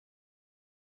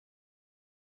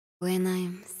When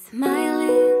I'm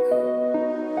smiling,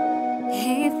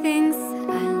 he thinks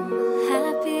I'm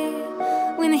happy.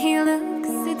 When he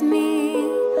looks at me,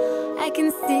 I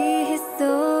can see his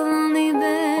soul only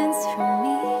burns for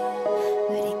me,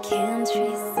 but he can't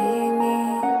really see me.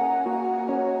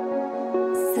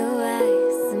 So I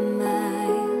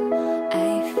smile,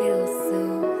 I feel so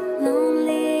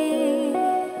lonely.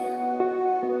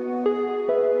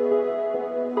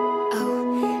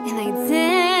 Oh, and I dance,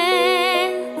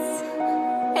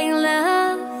 I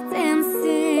love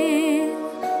dancing,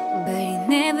 but he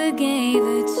never gave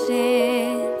a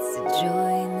chance to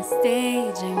join the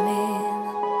stage I'm in.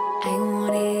 I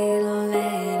wanted to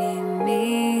let him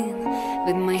in,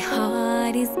 but my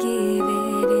heart is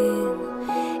giving in.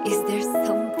 Is there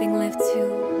something left to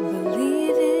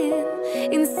believe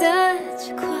in such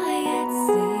a quiet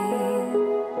scene?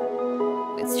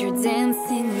 But you're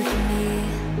dancing with me,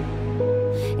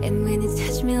 and when you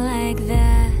touch me like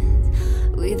that,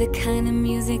 with the kind of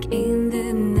music in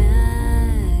the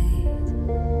night,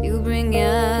 you bring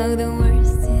out the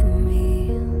worst in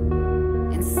me.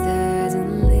 And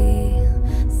suddenly,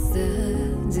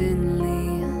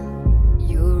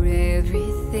 you're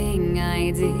everything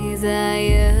I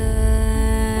desire.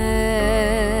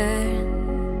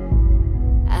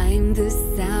 I'm the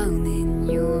sound and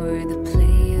you're the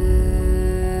player.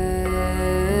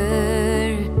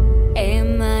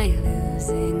 Am I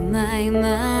losing my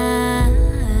mind?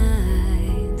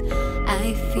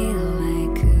 I feel I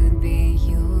could be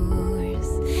yours,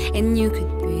 and you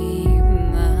could be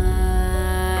mine.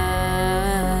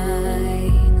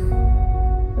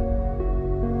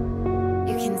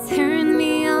 You can turn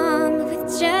me on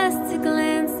with just a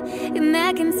glance, and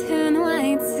I can turn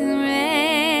white to